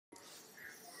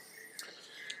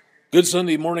Good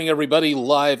Sunday morning, everybody.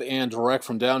 Live and direct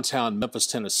from downtown Memphis,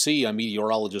 Tennessee. I'm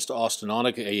meteorologist Austen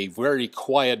Onek. A very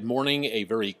quiet morning, a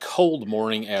very cold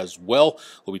morning as well.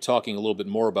 We'll be talking a little bit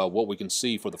more about what we can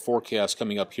see for the forecast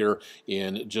coming up here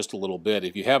in just a little bit.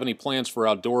 If you have any plans for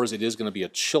outdoors, it is going to be a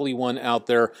chilly one out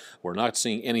there. We're not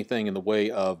seeing anything in the way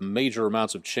of major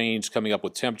amounts of change coming up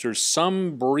with temperatures.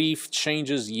 Some brief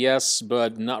changes, yes,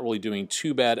 but not really doing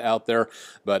too bad out there.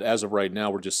 But as of right now,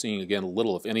 we're just seeing, again,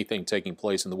 little, if anything, taking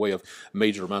place in the way of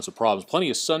major amounts of problems.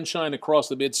 Plenty of sunshine across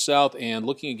the Mid-South, and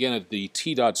looking again at the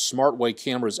T-Dot SmartWay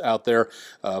cameras out there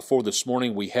for this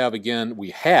morning, we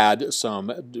had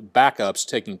some backups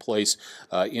taking place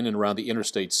in and around the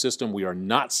interstate system. We are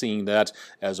not seeing that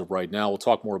as of right now. We'll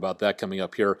talk more about that coming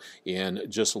up here in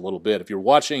just a little bit. If you're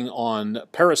watching on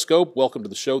Periscope, welcome to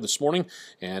the show this morning,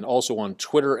 and also on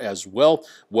Twitter as well.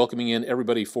 Welcoming in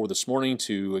everybody for this morning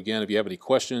to, again, if you have any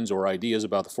questions or ideas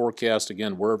about the forecast,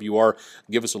 again, wherever you are,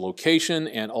 give us a location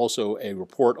and also a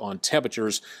report on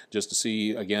temperatures just to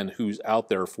see, again, who's out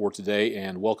there for today,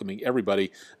 and welcoming everybody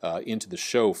into the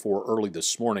show for early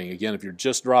this morning. Again, if you're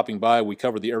just dropping by, we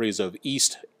cover the areas of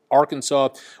East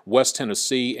Arkansas, West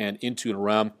Tennessee, and into and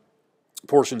around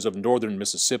portions of northern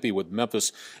Mississippi, with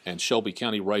Memphis and Shelby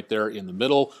County right there in the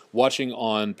middle. Watching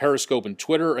on Periscope and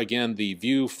Twitter, again, the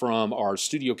view from our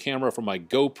studio camera from my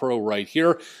GoPro right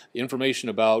here. Information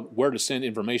about where to send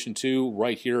information to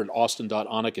right here at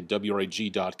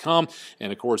austen.onek@WREG.com.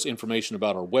 And, of course, information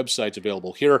about our websites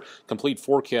available here. Complete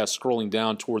forecast scrolling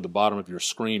down toward the bottom of your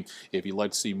screen if you'd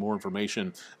like to see more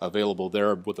information available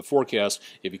there with the forecast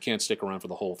if you can't stick around for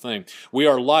the whole thing. We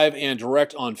are live and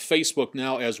direct on Facebook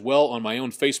now as well, on my own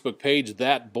Facebook page,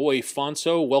 That Boy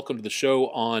Fonso. Welcome to the show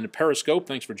on Periscope.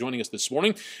 Thanks for joining us this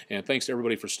morning, and thanks to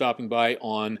everybody for stopping by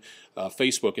on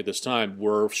Facebook at this time.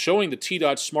 We're showing the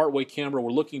T-Dot SmartWay camera.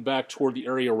 We're looking back toward the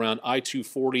area around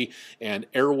I-240 and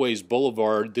Airways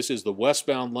Boulevard. This is the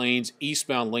westbound lanes,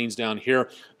 eastbound lanes down here,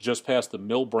 just past the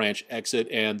Mill Branch exit,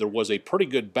 and there was a pretty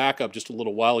good backup just a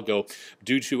little while ago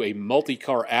due to a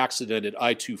multi-car accident at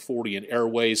I-240 and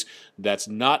Airways. That's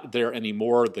not there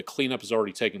anymore. The cleanup has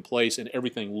already taken place, and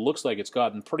everything looks like it's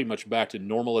gotten pretty much back to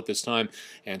normal at this time.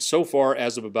 And so far,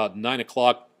 as of about 9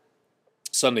 o'clock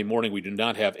Sunday morning, we do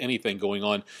not have anything going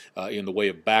on in the way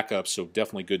of backups, so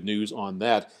definitely good news on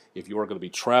that if you are going to be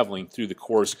traveling through the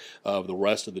course of the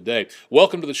rest of the day.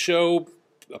 Welcome to the show.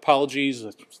 Apologies,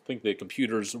 I think the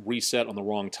computer's reset on the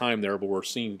wrong time there, but we're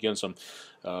seeing, again, some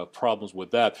problems with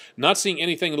that. Not seeing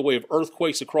anything in the way of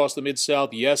earthquakes across the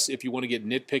Mid-South. Yes, if you want to get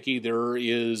nitpicky, there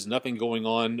is nothing going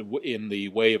on in the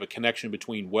way of a connection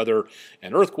between weather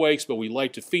and earthquakes, but we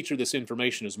like to feature this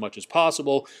information as much as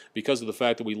possible because of the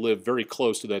fact that we live very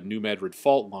close to that New Madrid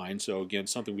fault line. So, again,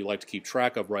 something we like to keep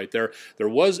track of right there. There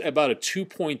was about a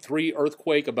 2.3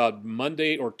 earthquake about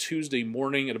Monday or Tuesday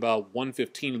morning at about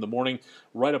 1:15 in the morning,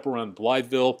 right up around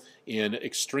Blytheville in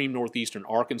extreme northeastern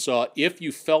Arkansas. If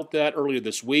you felt that earlier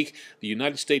this week, the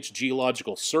United States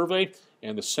Geological Survey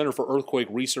and the Center for Earthquake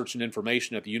Research and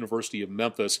Information at the University of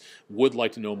Memphis would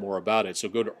like to know more about it. So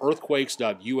go to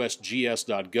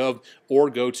earthquakes.usgs.gov or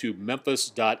go to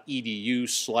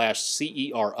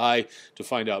memphis.edu/CERI to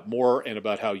find out more and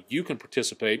about how you can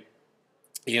participate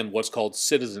in what's called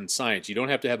citizen science. You don't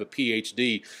have to have a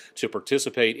PhD to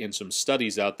participate in some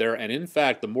studies out there. And in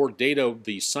fact, the more data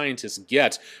the scientists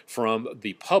get from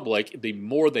the public, the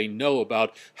more they know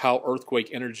about how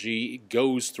earthquake energy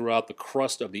goes throughout the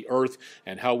crust of the earth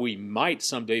and how we might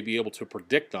someday be able to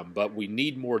predict them. But we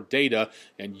need more data,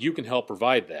 and you can help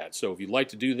provide that. So if you'd like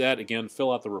to do that, again,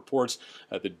 fill out the reports.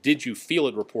 The Did You Feel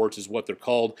It reports is what they're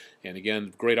called. And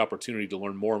again, great opportunity to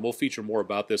learn more. And we'll feature more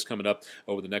about this coming up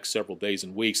over the next several days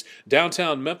and weeks.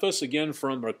 Downtown Memphis, again,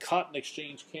 from our Cotton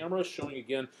Exchange camera, showing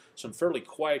again some fairly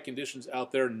quiet conditions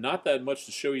out there. Not that much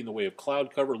to show you in the way of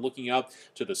cloud cover. Looking out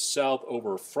to the south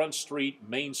over Front Street,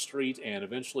 Main Street, and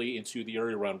eventually into the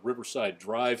area around Riverside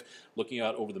Drive. Looking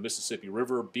out over the Mississippi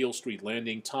River, Beale Street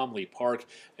Landing, Tom Lee Park,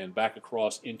 and back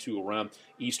across into around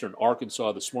eastern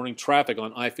Arkansas this morning. Traffic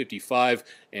on I-55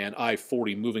 and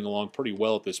I-40 moving along pretty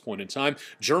well at this point in time.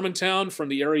 Germantown, from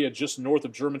the area just north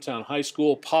of Germantown High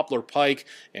School, Poplar Pike,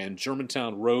 and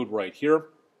Germantown Road right here.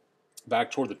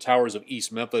 Back toward the towers of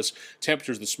East Memphis.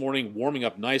 Temperatures this morning warming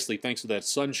up nicely thanks to that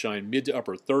sunshine, mid to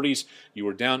upper 30s. You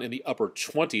were down in the upper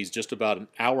 20s just about an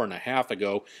hour and a half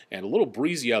ago, and a little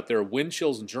breezy out there. Wind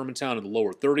chills in Germantown in the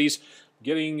lower 30s.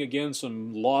 Getting, again,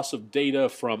 some loss of data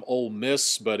from Ole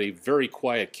Miss, but a very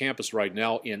quiet campus right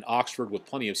now in Oxford with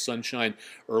plenty of sunshine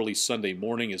early Sunday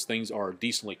morning as things are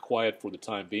decently quiet for the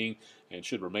time being and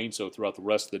should remain so throughout the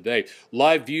rest of the day.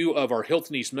 Live view of our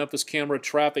Hilton East Memphis camera.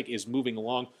 Traffic is moving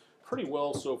along pretty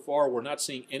well so far. We're not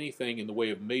seeing anything in the way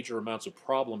of major amounts of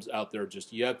problems out there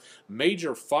just yet.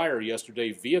 Major fire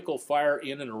yesterday, vehicle fire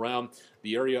in and around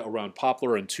the area around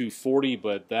Poplar and 240,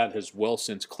 but that has well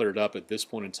since cleared up at this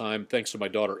point in time. Thanks to my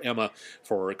daughter Emma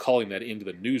for calling that into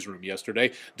the newsroom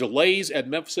yesterday. Delays at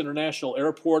Memphis International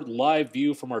Airport, live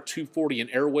view from our 240 and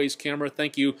Airways camera.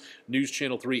 Thank you, News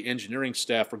Channel 3 engineering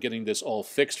staff, for getting this all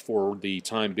fixed for the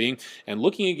time being. And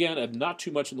looking again at not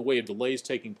too much in the way of delays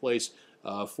taking place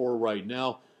for right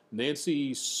now.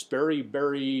 Nancy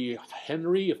Sperryberry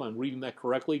Henry, if I'm reading that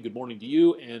correctly, good morning to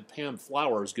you. And Pam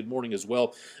Flowers, good morning as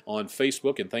well on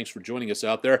Facebook, and thanks for joining us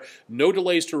out there. No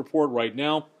delays to report right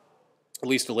now. At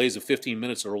least delays of 15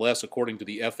 minutes or less, according to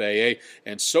the FAA.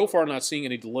 And so far, not seeing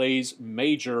any delays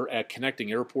major at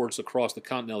connecting airports across the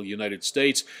continental United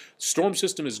States. Storm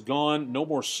system is gone. No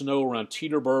more snow around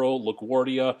Teterboro,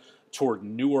 LaGuardia, toward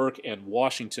Newark and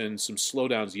Washington. Some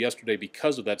slowdowns yesterday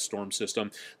because of that storm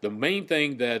system. The main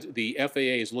thing that the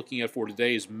FAA is looking at for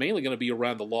today is mainly going to be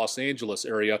around the Los Angeles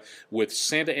area with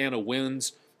Santa Ana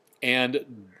winds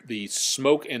and the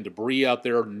smoke and debris out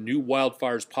there, new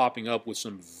wildfires popping up with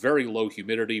some very low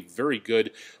humidity, very good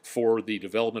for the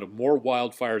development of more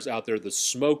wildfires out there. The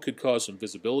smoke could cause some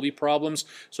visibility problems,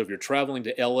 so if you're traveling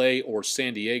to LA or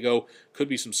San Diego, could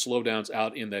be some slowdowns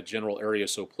out in that general area,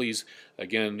 so please,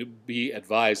 again, be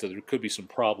advised that there could be some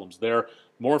problems there.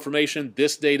 More information,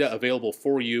 this data available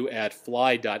for you at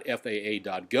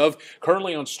fly.faa.gov.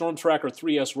 Currently on Storm Tracker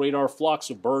 3S radar, flocks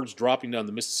of birds dropping down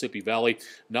the Mississippi Valley.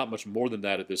 Not much more than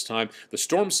that at this time. The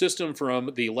storm system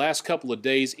from the last couple of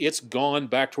days, it's gone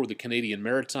back toward the Canadian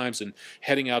Maritimes and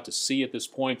heading out to sea at this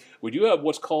point. We do have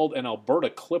what's called an Alberta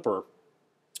Clipper.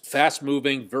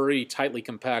 Fast-moving, very tightly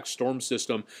compact storm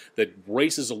system that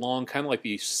races along kind of like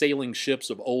the sailing ships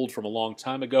of old from a long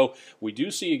time ago. We do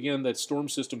see again that storm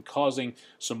system causing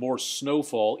some more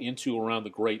snowfall into around the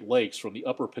Great Lakes from the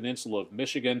upper peninsula of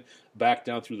Michigan back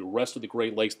down through the rest of the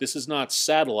Great Lakes. This is not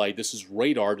satellite, this is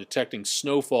radar detecting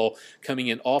snowfall coming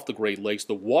in off the Great Lakes.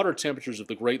 The water temperatures of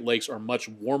the Great Lakes are much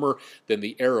warmer than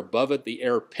the air above it. The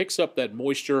air picks up that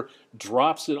moisture,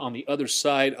 drops it on the other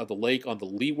side of the lake, on the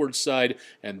leeward side,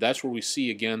 and that's where we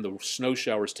see again the snow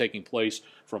showers taking place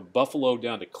from Buffalo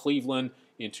down to Cleveland,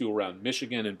 into around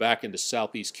Michigan and back into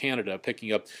southeast Canada,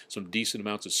 picking up some decent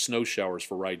amounts of snow showers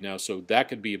for right now. So that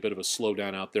could be a bit of a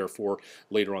slowdown out there for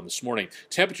later on this morning.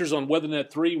 Temperatures on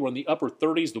WeatherNet 3 were in the upper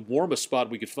 30s, the warmest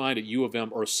spot we could find at U of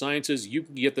M Earth Sciences. You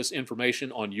can get this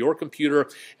information on your computer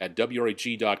at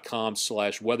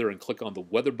WREG.com/weather and click on the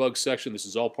WeatherBug section. This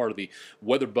is all part of the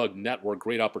WeatherBug Network.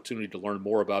 Great opportunity to learn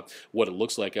more about what it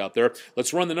looks like out there.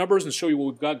 Let's run the numbers and show you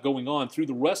what we've got going on through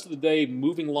the rest of the day.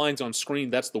 Moving lines on screen,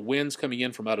 that's the winds coming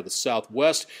in from out of the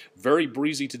southwest. Very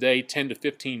breezy today, 10 to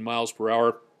 15 miles per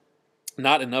hour.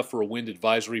 Not enough for a wind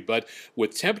advisory, but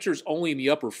with temperatures only in the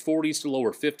upper 40s to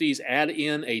lower 50s, add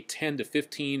in a 10 to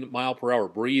 15 mile per hour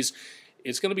breeze.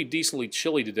 It's going to be decently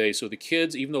chilly today, so the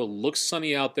kids, even though it looks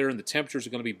sunny out there and the temperatures are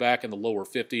going to be back in the lower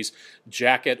 50s,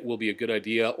 jacket will be a good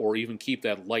idea, or even keep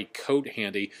that light coat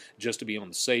handy just to be on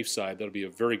the safe side. That'll be a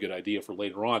very good idea for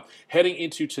later on. Heading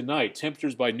into tonight,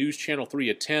 temperatures by News Channel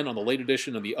 3 at 10 on the late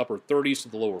edition in the upper 30s to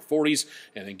the lower 40s,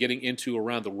 and then getting into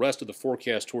around the rest of the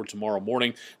forecast toward tomorrow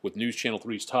morning with News Channel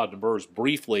 3's Todd Demers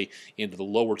briefly into the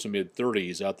lower to mid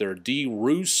 30s out there. D.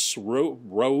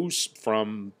 Rose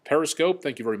from Periscope,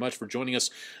 thank you very much for joining us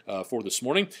for this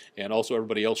morning, and also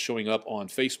everybody else showing up on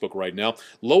Facebook right now.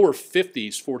 Lower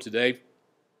 50s for today.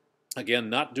 Again,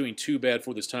 not doing too bad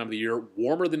for this time of the year.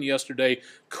 Warmer than yesterday,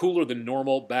 cooler than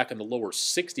normal, back in the lower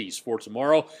 60s for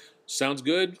tomorrow. Sounds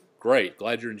good? Great.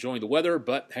 Glad you're enjoying the weather,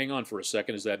 but hang on for a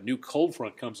second as that new cold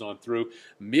front comes on through.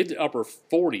 Mid to upper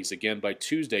 40s again by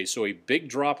Tuesday, so a big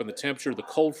drop in the temperature. The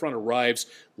cold front arrives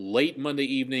late Monday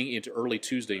evening into early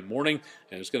Tuesday morning,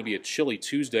 and it's going to be a chilly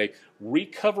Tuesday.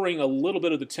 Recovering a little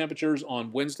bit of the temperatures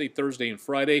on Wednesday, Thursday, and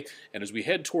Friday, and as we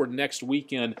head toward next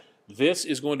weekend, this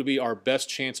is going to be our best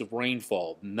chance of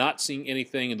rainfall. Not seeing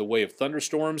anything in the way of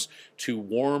thunderstorms, too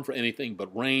warm for anything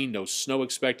but rain, no snow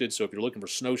expected. So if you're looking for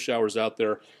snow showers out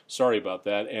there, sorry about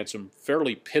that. And some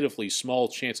fairly pitifully small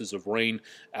chances of rain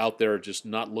out there, just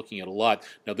not looking at a lot.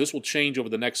 Now this will change over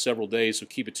the next several days, so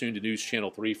keep it tuned to News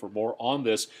Channel 3 for more on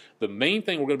this. The main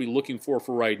thing we're going to be looking for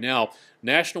right now,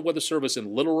 National Weather Service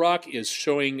in Little Rock is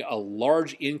showing a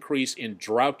large increase in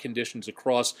drought conditions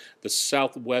across the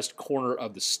southwest corner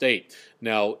of the state.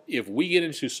 Now, if we get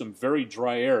into some very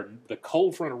dry air, the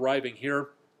cold front arriving here,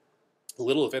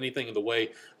 little, if anything, in the way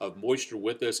of moisture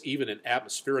with this, even in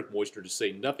atmospheric moisture, to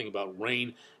say nothing about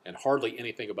rain and hardly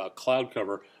anything about cloud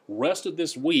cover. Rest of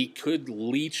this week could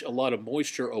leach a lot of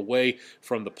moisture away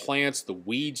from the plants, the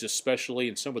weeds especially,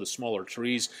 and some of the smaller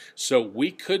trees. So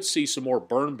we could see some more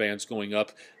burn bans going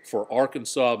up for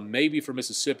Arkansas, maybe for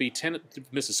Mississippi.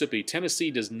 Tennessee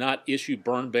does not issue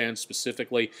burn bans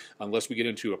specifically unless we get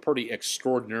into a pretty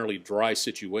extraordinarily dry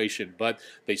situation, but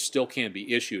they still can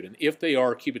be issued. And if they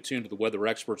are, keep it tuned to the weather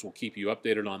experts. We'll keep you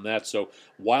updated on that. So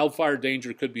wildfire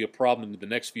danger could be a problem in the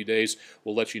next few days.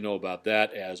 We'll let you know about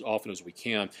that as often as we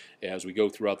can as we go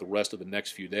throughout the rest of the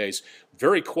next few days.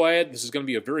 Very quiet. This is going to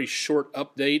be a very short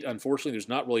update. Unfortunately, there's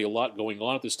not really a lot going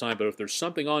on at this time, but if there's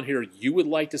something on here you would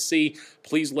like to see,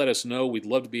 please let us know. We'd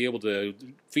love to be able to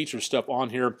feature stuff on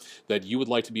here that you would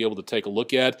like to be able to take a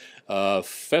look at.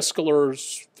 Fescular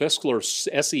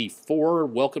SE4,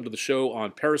 welcome to the show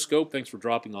on Periscope. Thanks for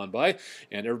dropping on by,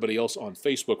 and everybody else on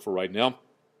Facebook for right now.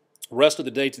 Rest of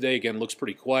the day today, again, looks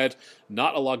pretty quiet.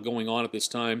 Not a lot going on at this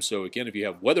time. So, again, if you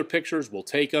have weather pictures, we'll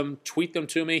take them, tweet them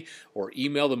to me, or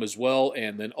email them as well.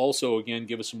 And then also, again,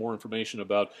 give us some more information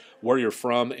about where you're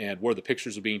from and where the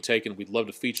pictures are being taken. We'd love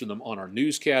to feature them on our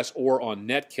newscast or on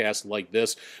netcasts like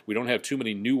this. We don't have too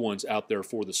many new ones out there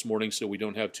for this morning, so we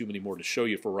don't have too many more to show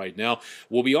you for right now.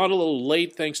 We'll be on a little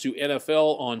late thanks to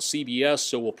NFL on CBS,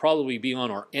 so we'll probably be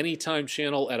on our Anytime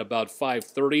channel at about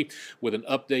 5:30 with an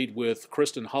update with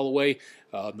Kristen Holloway,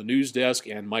 the news desk,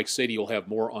 and Mike Sadie will have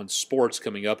more on sports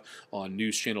coming up on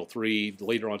News Channel 3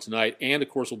 later on tonight. And, of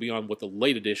course, we'll be on with the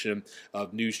late edition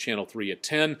of News Channel 3 at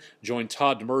 10. Join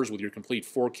Todd Demers with your complete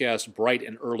forecast bright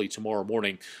and early tomorrow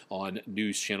morning on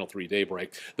News Channel 3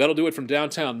 Daybreak. That'll do it from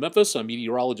downtown Memphis. I'm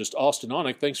meteorologist Austen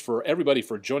Onek. Thanks for everybody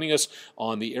for joining us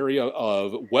on the area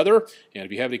of weather. And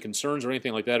if you have any concerns or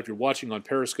anything like that, if you're watching on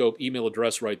Periscope, email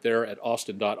address right there at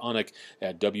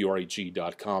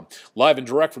austin.onek@wreg.com. Live and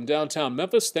direct from downtown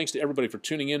Memphis. Thanks to everybody for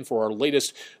tuning in for our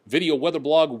latest video weather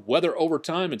blog, Weather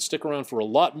Overtime, and stick around for a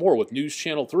lot more with News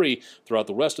Channel 3 throughout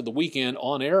the rest of the weekend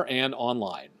on air and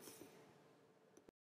online.